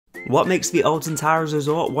What makes the Alton Towers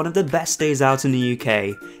Resort one of the best stays out in the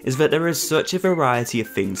UK is that there is such a variety of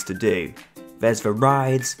things to do. There's the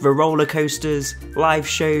rides, the roller coasters, live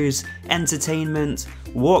shows, entertainment,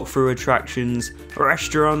 walk-through attractions,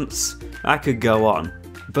 restaurants, I could go on.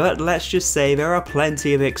 But let's just say there are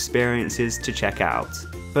plenty of experiences to check out.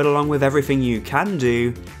 But along with everything you can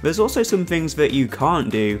do, there's also some things that you can't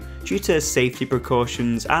do due to safety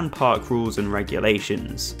precautions and park rules and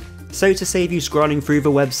regulations. So to save you scrolling through the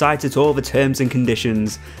website at all the terms and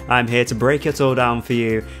conditions, I'm here to break it all down for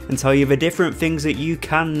you and tell you the different things that you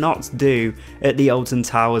cannot do at the Alton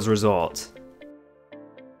Towers Resort.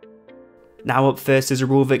 Now up first is a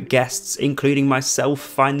rule that guests, including myself,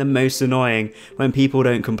 find the most annoying when people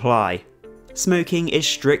don't comply. Smoking is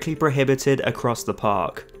strictly prohibited across the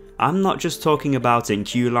park. I'm not just talking about in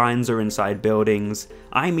queue lines or inside buildings,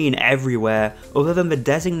 I mean everywhere other than the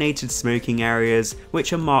designated smoking areas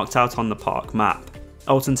which are marked out on the park map.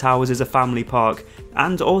 Alton Towers is a family park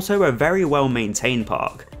and also a very well maintained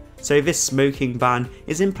park, so this smoking ban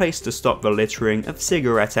is in place to stop the littering of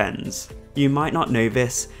cigarette ends. You might not know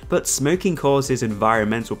this, but smoking causes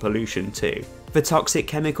environmental pollution too. The toxic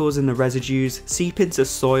chemicals in the residues seep into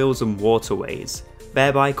soils and waterways,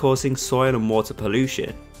 thereby causing soil and water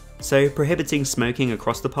pollution. So prohibiting smoking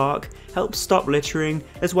across the park helps stop littering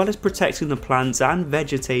as well as protecting the plants and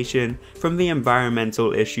vegetation from the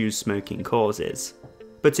environmental issues smoking causes.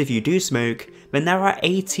 But if you do smoke, then there are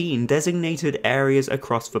 18 designated areas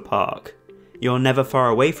across the park. You're never far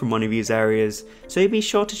away from one of these areas, so be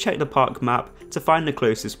sure to check the park map to find the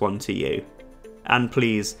closest one to you. And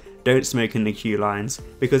please, don't smoke in the queue lines,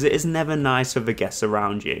 because it is never nice for the guests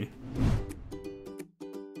around you.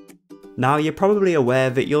 Now you're probably aware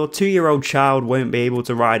that your 2-year-old child won't be able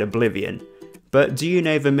to ride Oblivion, but do you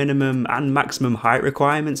know the minimum and maximum height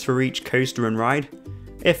requirements for each coaster and ride?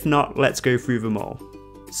 If not, let's go through them all.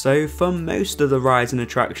 So for most of the rides and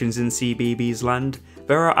attractions in CBeebies Land,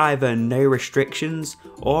 there are either no restrictions,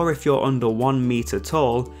 or if you're under 1 meter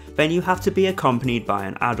tall, then you have to be accompanied by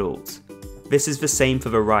an adult. This is the same for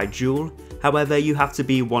the ride Jewel, however you have to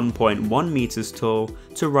be 1.1 meters tall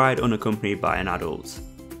to ride unaccompanied by an adult.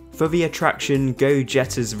 For the attraction Go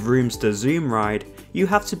Jetters Vroomster Zoom ride, you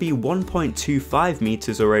have to be 1.25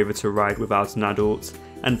 meters or over to ride without an adult,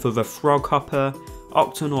 and for the Frog Hopper,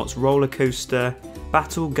 Octonauts roller coaster,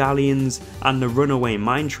 Battle Galleons and the Runaway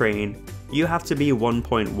Mine Train, you have to be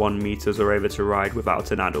 1.1 meters or over to ride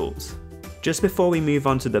without an adult. Just before we move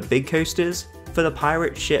on to the big coasters, for the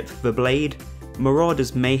pirate ship The Blade,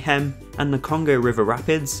 Marauders Mayhem and the Congo River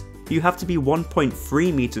Rapids, you have to be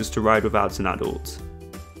 1.3 meters to ride without an adult.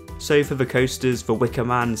 So for the coasters The Wicker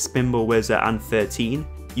Man, Spinball Whizzer and 13,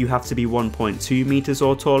 you have to be 1.2 meters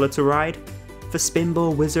or taller to ride. For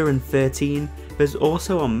Spinball Whizzer and 13, there's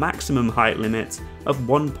also a maximum height limit of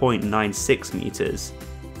 1.96 meters.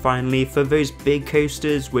 Finally, for those big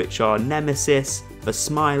coasters which are Nemesis, the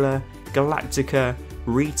Smiler, Galactica,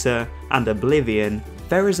 Rita and Oblivion,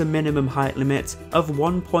 there is a minimum height limit of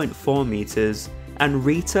 1.4 meters, and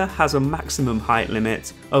Rita has a maximum height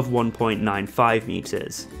limit of 1.95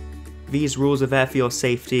 meters. These rules are there for your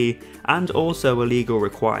safety and also a legal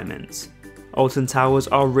requirement. Alton Towers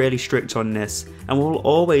are really strict on this and will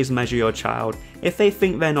always measure your child if they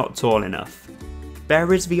think they're not tall enough.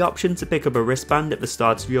 There is the option to pick up a wristband at the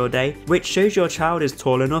start of your day, which shows your child is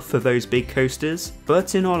tall enough for those big coasters,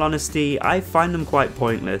 but in all honesty I find them quite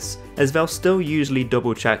pointless, as they'll still usually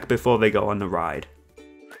double check before they go on the ride.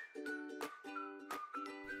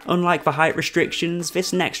 Unlike the height restrictions,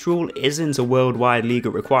 this next rule isn't a worldwide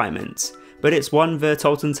legal requirement, but it's one that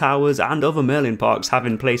Alton Towers and other Merlin parks have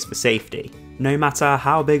in place for safety. No matter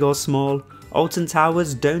how big or small, Alton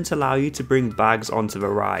Towers don't allow you to bring bags onto the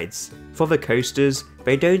rides. For the coasters,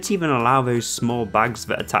 they don't even allow those small bags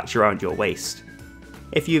that attach around your waist.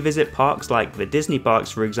 If you visit parks like the Disney parks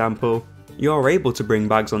for example, you're able to bring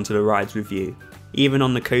bags onto the rides with you, even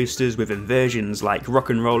on the coasters with inversions like Rock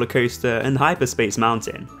and Roller Coaster and Hyperspace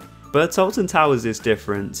Mountain. But Alton Towers is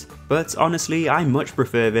different, but honestly I much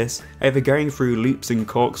prefer this over going through loops and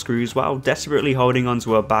corkscrews while desperately holding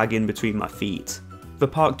onto a bag in between my feet. The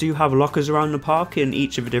park do have lockers around the park in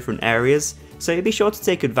each of the different areas, so be sure to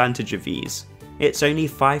take advantage of these. It's only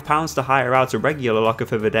 £5 to hire out a regular locker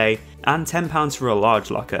for the day and £10 for a large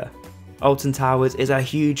locker. Alton Towers is a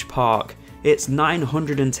huge park, it's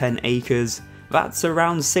 910 acres, that's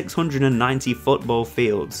around 690 football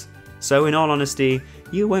fields. So in all honesty,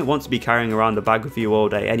 you won't want to be carrying around a bag with you all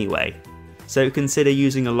day anyway. So consider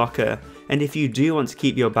using a locker, and if you do want to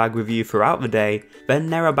keep your bag with you throughout the day, then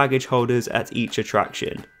there are baggage holders at each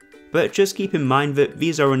attraction. But just keep in mind that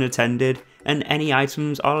these are unattended, and any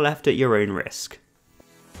items are left at your own risk.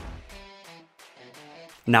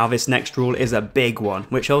 Now this next rule is a big one,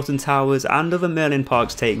 which Alton Towers and other Merlin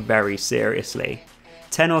parks take very seriously.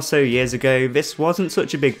 10 or so years ago this wasn't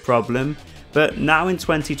such a big problem, but now in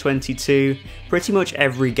 2022, pretty much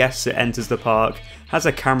every guest that enters the park has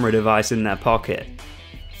a camera device in their pocket.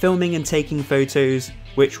 Filming and taking photos,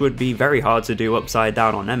 which would be very hard to do upside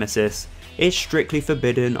down on Nemesis, is strictly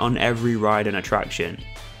forbidden on every ride and attraction.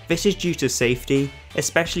 This is due to safety,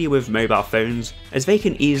 especially with mobile phones, as they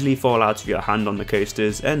can easily fall out of your hand on the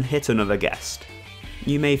coasters and hit another guest.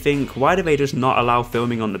 You may think, why do they just not allow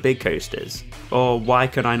filming on the big coasters? Or why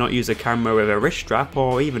can I not use a camera with a wrist strap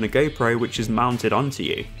or even a GoPro which is mounted onto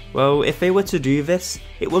you? Well, if they were to do this,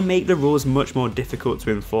 it would make the rules much more difficult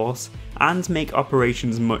to enforce and make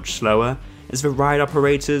operations much slower, as the ride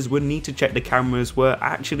operators would need to check the cameras were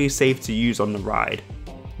actually safe to use on the ride.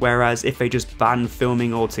 Whereas if they just ban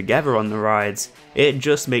filming altogether on the rides, it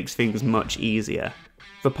just makes things much easier.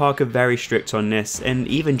 The park are very strict on this, and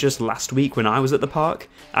even just last week when I was at the park,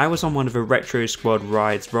 I was on one of the Retro Squad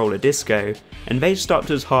rides Roller Disco, and they stopped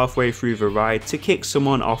us halfway through the ride to kick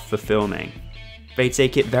someone off for filming. They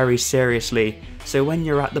take it very seriously, so when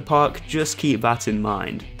you're at the park just keep that in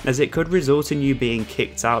mind, as it could result in you being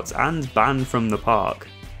kicked out and banned from the park.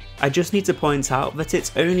 I just need to point out that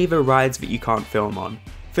it's only the rides that you can't film on.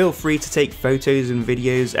 Feel free to take photos and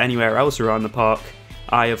videos anywhere else around the park.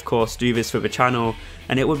 I of course do this for the channel,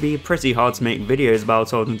 and it would be pretty hard to make videos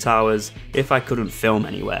about Alton Towers if I couldn't film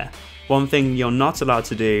anywhere. One thing you're not allowed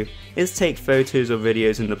to do is take photos or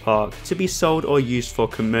videos in the park to be sold or used for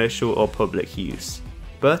commercial or public use.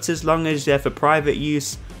 But as long as they're for private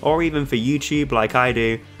use, or even for YouTube like I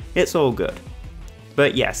do, it's all good.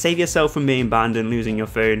 But yeah, save yourself from being banned and losing your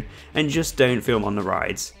phone, and just don't film on the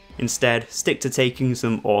rides. Instead, stick to taking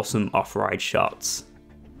some awesome off-ride shots.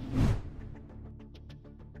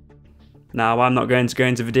 Now, I'm not going to go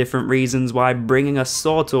into the different reasons why bringing a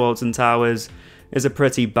saw to Alton Towers is a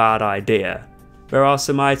pretty bad idea. There are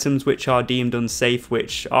some items which are deemed unsafe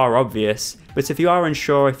which are obvious, but if you are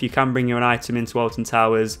unsure if you can bring your item into Alton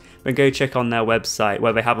Towers, then go check on their website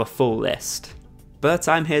where they have a full list. But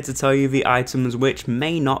I'm here to tell you the items which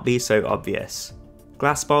may not be so obvious.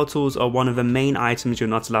 Glass bottles are one of the main items you're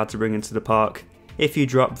not allowed to bring into the park. If you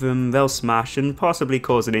drop them, they'll smash and possibly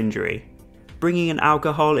cause an injury. Bringing in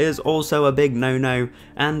alcohol is also a big no-no,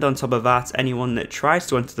 and on top of that, anyone that tries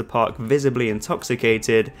to enter the park visibly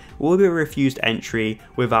intoxicated will be refused entry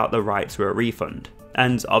without the right to a refund.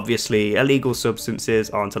 And obviously, illegal substances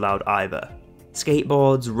aren't allowed either.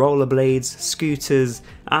 Skateboards, rollerblades, scooters,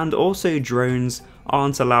 and also drones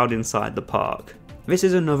aren't allowed inside the park. This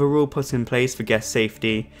is another rule put in place for guest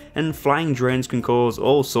safety, and flying drones can cause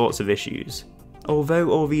all sorts of issues.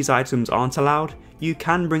 Although all these items aren't allowed, you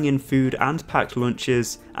can bring in food and packed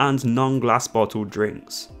lunches and non-glass bottled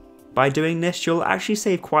drinks. By doing this, you'll actually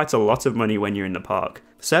save quite a lot of money when you're in the park,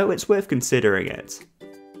 so it's worth considering it.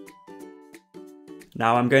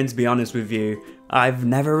 Now I'm going to be honest with you, I've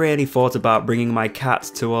never really thought about bringing my cat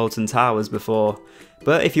to Alton Towers before,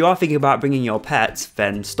 but if you are thinking about bringing your pet,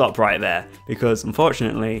 then stop right there, because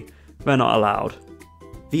unfortunately, they're not allowed.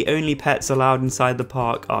 The only pets allowed inside the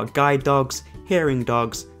park are guide dogs, hearing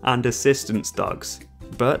dogs, and assistance dogs.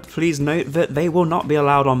 But please note that they will not be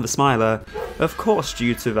allowed on the Smiler, of course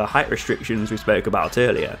due to the height restrictions we spoke about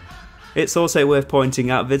earlier. It's also worth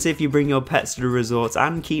pointing out that if you bring your pets to the resort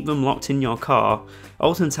and keep them locked in your car,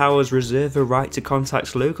 Alton Towers reserve the right to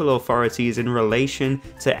contact local authorities in relation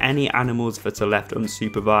to any animals that are left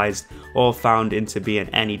unsupervised or found in to be in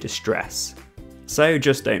any distress. So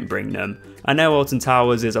just don't bring them. I know Alton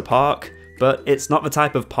Towers is a park, but it's not the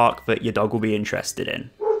type of park that your dog will be interested in.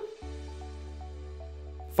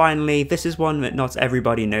 Finally, this is one that not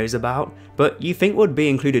everybody knows about, but you think would be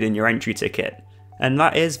included in your entry ticket, and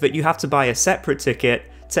that is that you have to buy a separate ticket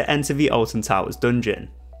to enter the Alton Towers dungeon.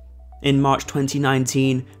 In March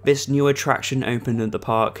 2019, this new attraction opened at the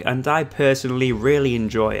park, and I personally really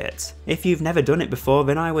enjoy it. If you've never done it before,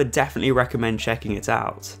 then I would definitely recommend checking it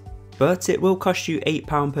out. But it will cost you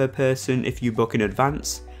 £8 per person if you book in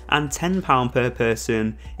advance, and £10 per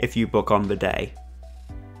person if you book on the day.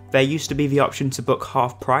 There used to be the option to book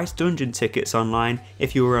half-price dungeon tickets online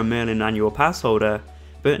if you were a Merlin annual pass holder,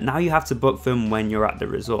 but now you have to book them when you're at the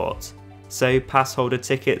resort. So pass holder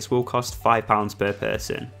tickets will cost £5 per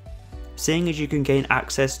person. Seeing as you can gain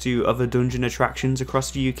access to other dungeon attractions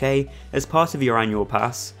across the UK as part of your annual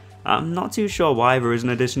pass, I'm not too sure why there is an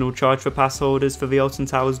additional charge for pass holders for the Alton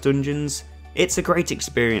Towers dungeons. It's a great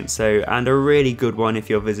experience though, and a really good one if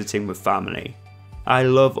you're visiting with family. I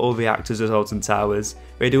love all the actors at Alton Towers,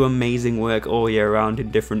 they do amazing work all year round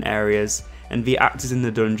in different areas, and the actors in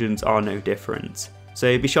the dungeons are no different.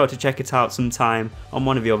 so be sure to check it out sometime on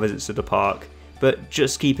one of your visits to the park, but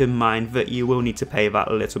just keep in mind that you will need to pay that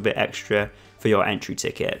little bit extra for your entry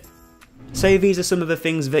ticket. So these are some of the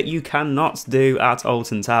things that you cannot do at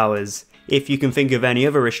Alton Towers. If you can think of any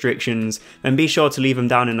other restrictions, then be sure to leave them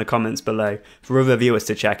down in the comments below for other viewers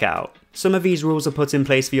to check out. Some of these rules are put in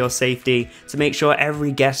place for your safety to make sure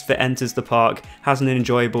every guest that enters the park has an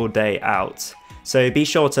enjoyable day out. So be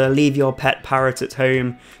sure to leave your pet parrot at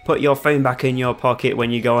home, put your phone back in your pocket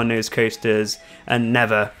when you go on those coasters, and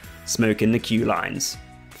never smoke in the queue lines.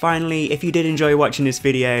 Finally, if you did enjoy watching this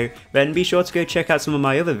video, then be sure to go check out some of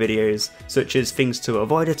my other videos, such as things to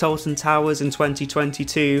avoid at Alton Towers in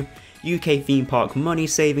 2022, UK theme park money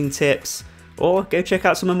saving tips, or go check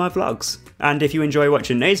out some of my vlogs. And if you enjoy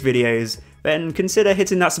watching those videos, then consider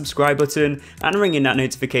hitting that subscribe button and ringing that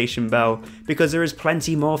notification bell, because there is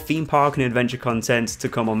plenty more theme park and adventure content to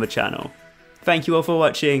come on the channel. Thank you all for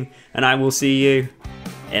watching, and I will see you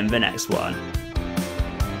in the next one.